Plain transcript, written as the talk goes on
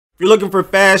you're looking for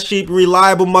fast, cheap, and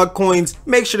reliable mud coins,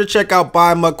 make sure to check out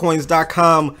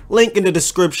buymudcoins.com. Link in the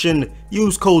description.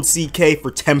 Use code CK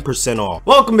for 10% off.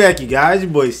 Welcome back, you guys.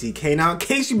 Your boy CK. Now, in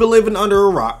case you've been living under a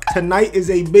rock, tonight is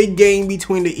a big game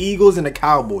between the Eagles and the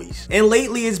Cowboys. And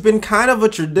lately, it's been kind of a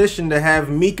tradition to have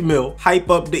Meek Mill hype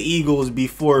up the Eagles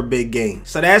before a big game.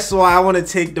 So that's why I want to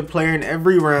take the player in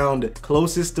every round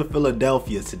closest to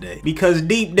Philadelphia today. Because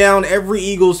deep down, every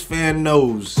Eagles fan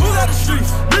knows. Who got the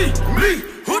streets? Me.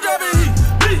 Who drive the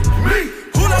heat? Me.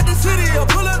 Who like the city? Or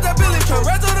pull up that Billy truck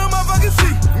right to the motherfucking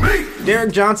seat? Me.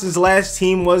 Derek Johnson's last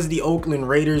team was the Oakland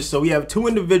Raiders, so we have two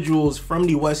individuals from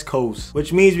the West Coast,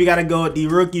 which means we gotta go with the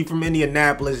rookie from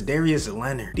Indianapolis, Darius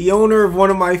Leonard. The owner of one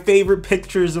of my favorite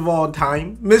pictures of all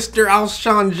time, Mr.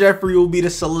 Alshon Jeffrey, will be the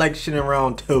selection in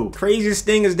round 2. Craziest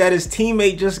thing is that his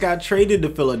teammate just got traded to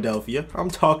Philadelphia.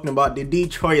 I'm talking about the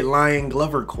Detroit Lion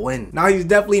Glover Quinn. Now, he's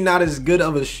definitely not as good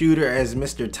of a shooter as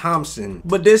Mr. Thompson,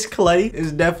 but this Clay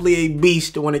is definitely a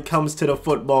beast when it comes to the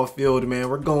football field, man.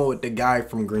 We're going with the guy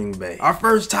from Green Bay. Our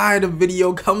first tie of the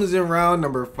video comes in round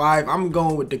number 5. I'm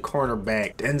going with the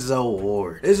cornerback, Denzel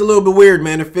Ward. It's a little bit weird,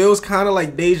 man. It feels kind of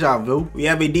like deja vu. We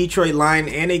have a Detroit Lion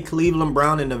and a Cleveland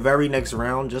Brown in the very next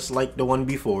round, just like the one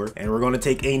before. And we're going to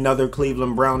take another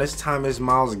Cleveland Brown. This time is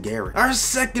Myles Garrett. Our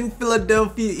second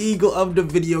Philadelphia Eagle of the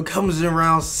video comes in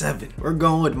round 7. We're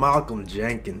going with Malcolm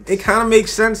Jenkins. It kind of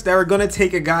makes sense that we're going to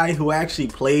take a guy who actually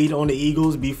played on the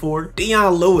Eagles before,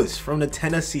 Dion Lewis from the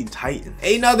Tennessee Titans.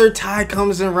 Another tie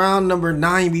comes in round number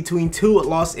 9 between two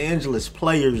Los Angeles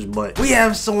players, but we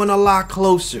have someone a lot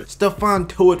closer. Stephon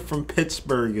Tuitt from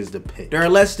Pittsburgh is the pick. There are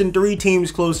less than 3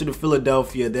 teams closer to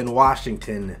Philadelphia than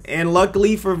Washington, and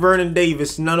luckily for Vernon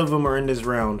Davis, none of them are in this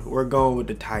round. We're going with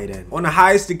the tight end. On the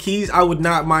highest of keys, I would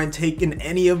not mind taking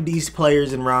any of these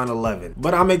players in round 11,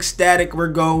 but I'm ecstatic we're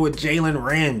going with Jalen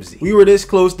Ramsey. We were this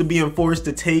close to being forced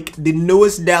to take the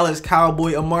newest Dallas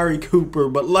Cowboy, Amari Cooper,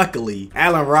 but luckily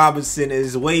Allen Robinson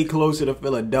is way closer to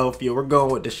Philadelphia. We're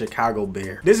going with the Chicago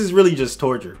Bear. This is really just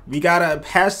torture. We gotta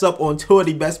pass up on 2 of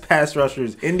the best pass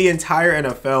rushers in the entire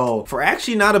NFL for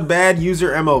actually not a bad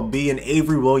user MLB in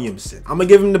Avery Williamson. I'm gonna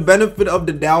give him the benefit of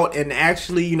the doubt and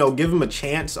actually, you know, give him a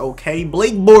chance, okay?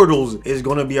 Blake Bortles is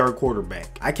gonna be our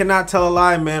quarterback. I cannot tell a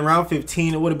lie, man. Round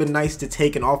 15, it would have been nice to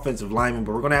take an offensive lineman,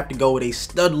 but we're gonna have to go with a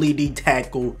studly D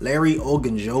tackle, Larry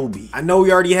Ogunjobi. I know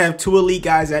we already have 2 elite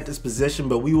guys at this position,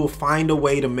 but we will find a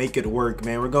way to make it work,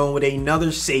 man. We're going with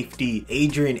another safety,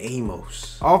 Adrian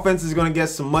Amos. Offense is going to get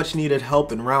some much needed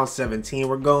help in round 17.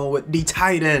 We're going with the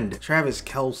tight end, Travis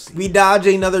Kelce. We dodge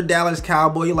another Dallas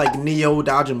Cowboy like Neo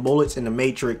dodging bullets in the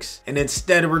Matrix, and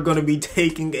instead we're going to be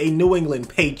taking a New England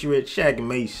Patriot, Shaq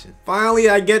Mason. Finally,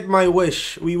 I get my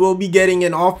wish. We will be getting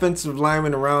an offensive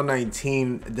lineman in round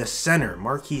 19, the center,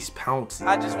 Marquise Pouncey.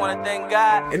 I just want to thank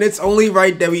God. And it's only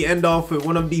right that we end off with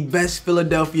one of the best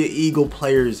Philadelphia Eagle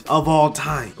players of all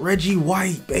time, Reggie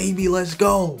White, baby, let's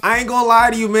go. I ain't gonna lie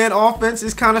to you, man, offense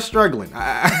is kind of struggling.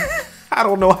 I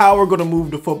don't know how we're going to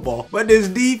move the football. But this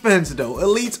defense, though,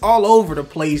 elites all over the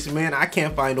place, man. I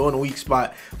can't find one weak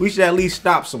spot. We should at least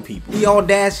stop some people. The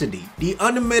audacity, the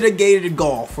unmitigated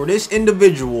gall for this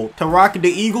individual to rock the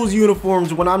Eagles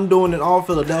uniforms when I'm doing an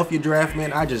all-Philadelphia draft,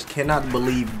 man, I just cannot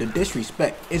believe the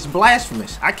disrespect. It's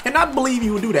blasphemous. I cannot believe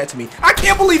you would do that to me. I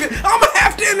can't believe it. I'm going to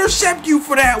have to intercept you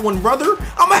for that one, brother.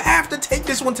 I'm going to have to take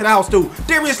this one to the house, too.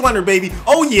 Darius Leonard, baby.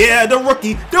 Oh, yeah, the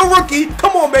rookie. The rookie.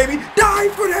 Come on, baby.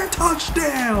 Dive for that touchdown.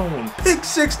 Pick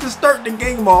 6 to start the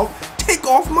game off. Take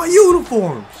off my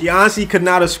uniforms. He honestly could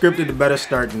not have scripted a better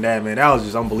start than that, man. That was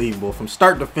just unbelievable. From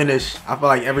start to finish, I feel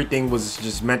like everything was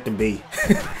just meant to be.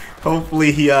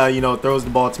 Hopefully he, you know, throws the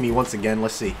ball to me once again.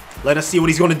 Let's see. Let us see what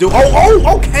he's going to do.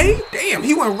 Oh, okay. Damn,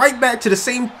 he went right back to the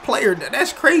same player.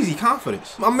 That's crazy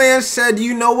confidence. My man said,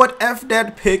 you know what? F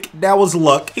that pick. That was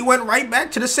luck. He went right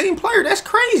back to the same player. That's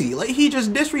crazy. Like, he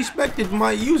just disrespected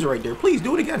my user right there. Please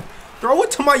do it again. Throw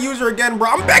it to my user again, bro.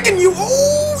 I'm begging you.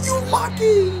 Oh, you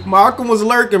lucky. Malcolm was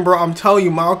lurking, bro. I'm telling you,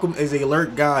 Malcolm is a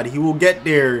lurk god. He will get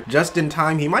there just in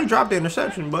time. He might drop the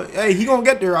interception, but hey, he gonna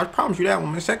get there. I promise you that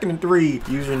one. 2nd and 3.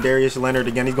 Using Darius Leonard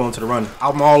again. He's going to the run.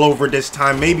 I'm all over this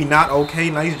time. Maybe not.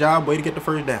 Okay, nice job. Way to get the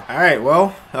first down. All right, well,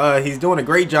 he's doing a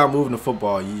great job moving the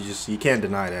football. You can't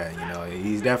deny that. You know,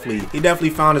 he definitely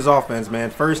found his offense,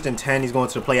 man. 1st and 10. He's going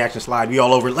to the play action slide. We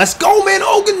all over it. Let's go, man.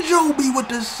 Ogunjobi with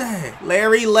the sack.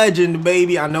 Larry Legend,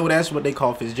 baby. I know that's what they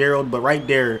call Fitzgerald, but right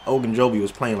there, Ogunjobi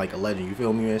was playing like a legend. You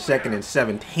feel me, man? 2nd and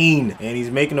 17, and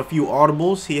he's making a few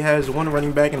audibles. He has one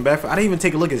running back in the backfield. I didn't even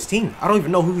take a look at his team. I don't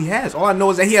even know who he has. All I know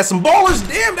is that he has some ballers.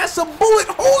 Damn, that's a bullet.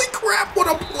 Holy crap, what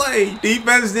a play.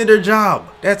 Defense did their job.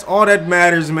 That's all that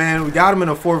matters, man. We got him in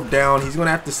a 4th down. He's gonna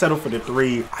have to settle for the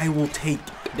 3. I will take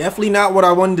it. Definitely not what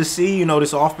I wanted to see, you know,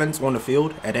 this offense on the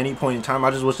field at any point in time.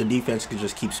 I just wish the defense could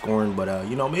just keep scoring, but,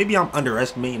 you know, maybe I'm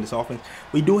underestimating this offense.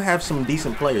 We do have some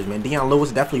decent players, man. Dion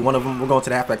Lewis, definitely one of them. We're going to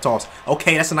the halfback toss.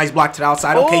 Okay, that's a nice block to the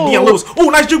outside. Okay, Dion Lewis. Oh,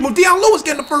 nice juke move. Dion Lewis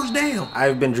getting the first down.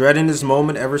 I've been dreading this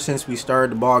moment ever since we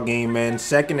started the ball game, man.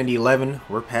 2nd and 11.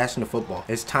 We're passing the football.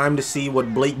 It's time to see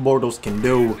what Blake Bortles can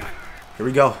do. Here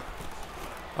we go.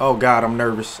 Oh, God, I'm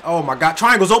nervous. Oh, my God.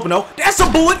 Triangle's open, though. That's a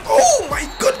bullet. Oh, my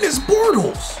goodness,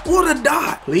 Bortles. What a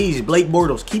dot. Please, Blake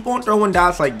Bortles, keep on throwing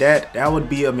dots like that. That would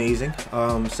be amazing.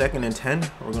 2nd and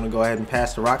 10. We're going to go ahead and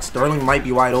pass the rock. Sterling might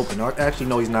be wide open. Actually,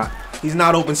 no, he's not. He's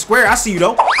not open. Square, I see you,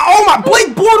 though. Oh, my Blake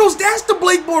Bortles. That's the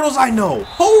Blake Bortles I know.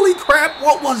 Holy crap.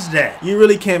 What was that? You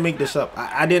really can't make this up.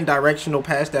 I didn't directional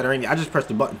pass that or anything. I just pressed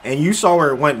the button. And you saw where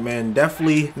it went, man.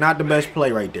 Definitely not the best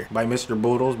play right there by Mr.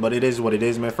 Bortles, but it is what it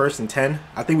is, man. 1st and 10.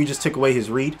 I think we just took away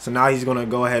his read. So now he's going to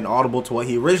go ahead and audible to what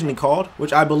he originally called,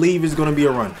 which I believe is going to be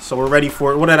a run. So we're ready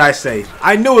for it. What did I say?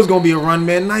 I knew it was going to be a run,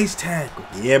 man. Nice tackle.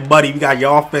 Yeah, buddy. We got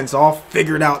your offense all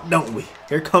figured out, don't we?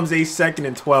 Here comes a 2nd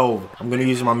and 12. I'm going to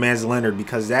use my man's Leonard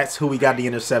because that's who we got the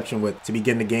interception with to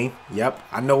begin the game. Yep,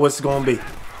 I know what's going to be.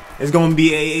 It's going to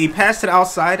be a pass to the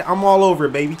outside. I'm all over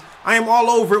it, baby. I am all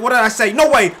over it. What did I say?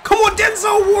 No way. Come on,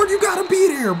 Denzel Ward. You got to be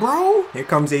there, bro. Here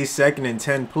comes a 2nd and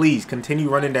 10. Please continue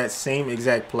running that same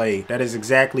exact play. That is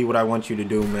exactly what I want you to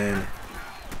do, man.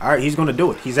 All right, he's going to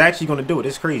do it. He's actually going to do it.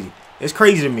 It's crazy. It's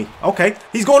crazy to me. Okay,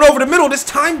 he's going over the middle this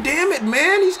time. Damn it,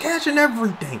 man. He's catching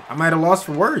everything. I might have lost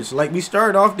for words. Like, we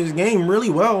started off this game really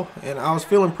well, and I was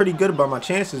feeling pretty good about my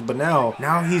chances, but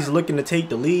now he's looking to take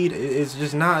the lead.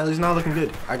 It's not looking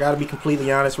good. I got to be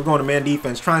completely honest. We're going to man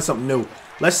defense, trying something new.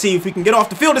 Let's see if we can get off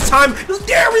the field this time.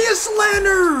 Darius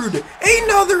Leonard!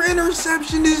 Another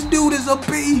interception. This dude is a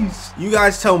beast. You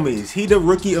guys tell me, is he the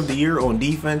rookie of the year on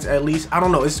defense at least? I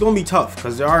don't know. It's going to be tough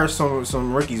because there are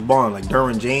some rookies balling like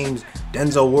Derwin James,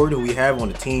 Denzel Ward, who we have on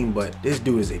the team, but this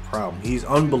dude is a problem. He's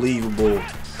unbelievable.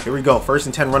 Here we go. 1st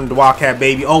and 10 running the Wildcat,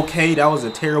 baby. Okay, that was a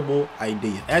terrible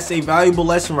idea. That's a valuable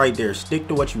lesson right there. Stick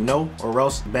to what you know or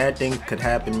else bad things could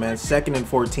happen, man. 2nd and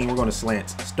 14. We're going to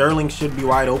slants. Sterling should be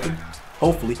wide open.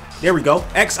 Hopefully. There we go.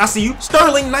 X, I see you.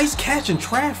 Sterling, nice catch in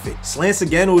traffic. Slants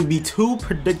again would be too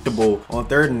predictable on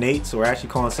 3rd and 8, so we're actually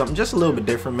calling something just a little bit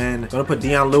different, man. Gonna put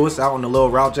Dion Lewis out on the little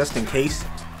route just in case.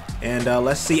 And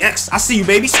let's see. X, I see you,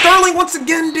 baby. Sterling once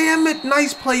again, damn it.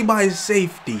 Nice play by his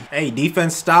safety. Hey,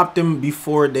 defense stopped him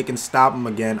before they can stop him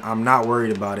again. I'm not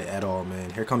worried about it at all,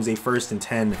 man. Here comes a 1st and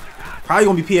 10. Probably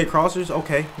going to be PA crossers.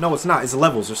 Okay. No, it's not. It's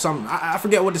levels or something. I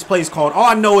forget what this play is called. All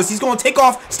I know is he's going to take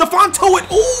off. Stephon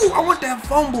Tuitt. Ooh, I want that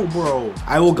fumble, bro.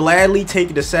 I will gladly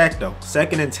take the sack, though.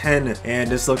 2nd and 10. And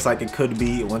this looks like it could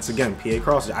be, once again, PA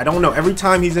crossers. I don't know. Every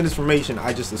time he's in this formation,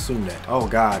 I just assume that. Oh,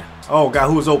 God. Oh, God.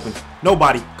 Who is open?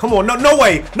 Nobody. Come on. No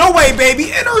way. No way,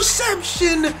 baby.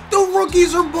 Interception. The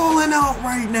rookies are balling out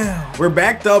right now. We're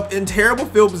backed up in terrible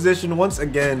field position once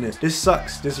again. This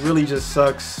sucks. This really just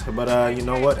sucks. But, you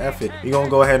know what? F it. We're going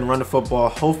to go ahead and run the football.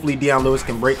 Hopefully, Dion Lewis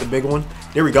can break the big one.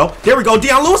 There we go. There we go.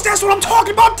 Dion Lewis. That's what I'm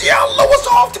talking about. Dion Lewis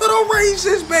off to the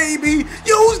races, baby.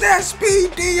 Use that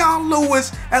speed, Dion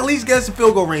Lewis. At least get us a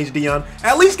field goal range, Dion.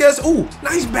 At least get us. Ooh,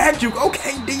 nice back juke.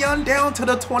 Okay, Dion, down to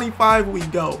the 25 we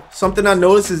go. Something I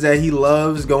noticed is that he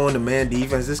loves going to man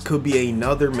defense. This could be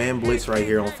another man blitz right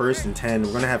here on 1st and 10. We're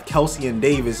going to have Kelsey and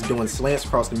Davis doing slants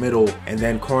across the middle and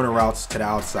then corner routes to the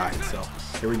outside. So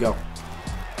here we go.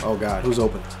 Oh, God. Who's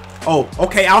open? Oh,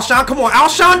 okay, Alshon. Come on,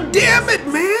 Alshon. Damn it,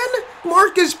 man.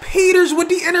 Marcus Peters with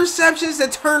the interceptions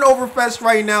at turnover fest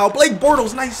right now. Blake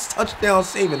Bortles, nice touchdown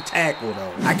saving tackle,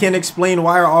 though. I can't explain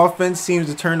why our offense seems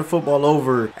to turn the football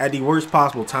over at the worst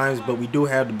possible times, but we do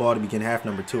have the ball to begin half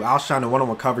number 2. Alshon in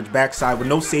one-on-one coverage backside with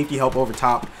no safety help over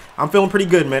top. I'm feeling pretty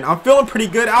good, man. I'm feeling pretty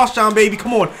good. Alshon, baby.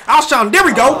 Come on. Alshon, there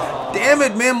we go. Damn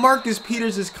it, man. Marcus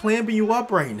Peters is clamping you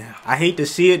up right now. I hate to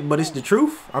see it, but it's the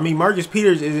truth. I mean, Marcus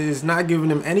Peters is not giving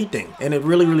him anything, and it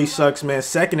really, really sucks, man.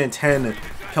 2nd and 10.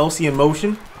 Kelsey in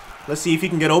motion. Let's see if he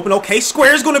can get open. Okay,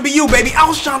 square's going to be you, baby.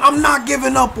 Alshon, I'm not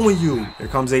giving up on you. Here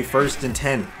comes a 1st and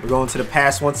 10. We're going to the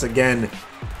pass once again.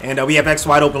 And we have X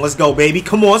wide open. Let's go, baby.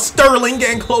 Come on, Sterling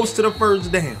getting close to the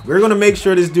 1st down. We're going to make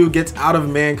sure this dude gets out of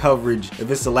man coverage if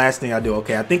it's the last thing I do.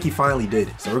 Okay, I think he finally did.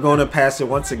 So we're going to pass it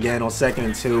once again on 2nd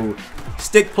and 2.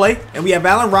 Stick play. And we have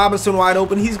Allen Robinson wide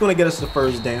open. He's going to get us the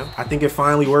 1st down. I think it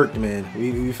finally worked, man.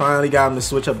 We finally got him to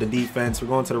switch up the defense. We're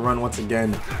going to the run once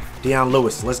again. Dion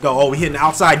Lewis. Let's go. Oh, we hitting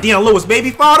outside. Dion Lewis,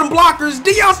 baby. Follow them blockers.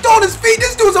 Dion's still on his feet.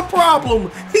 This dude's a problem.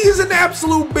 He's an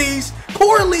absolute beast.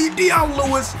 poorly. Dion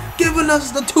Lewis giving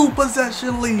us the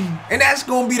 2-possession lead. And that's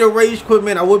gonna be the rage quit,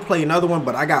 man. I would play another one,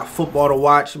 but I got football to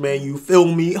watch, man. You feel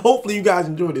me? Hopefully you guys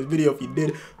enjoyed this video. If you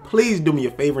did, please do me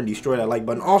a favor and destroy that like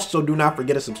button. Also, do not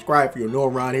forget to subscribe if you're new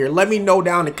around here. Let me know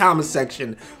down in the comment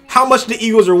section how much the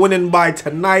Eagles are winning by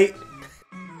tonight.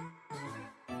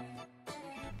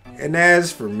 And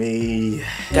as for me,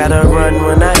 gotta run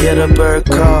when I hear the bird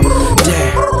call.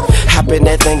 Damn, hop in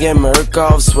that thing and murk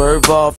off, swerve off.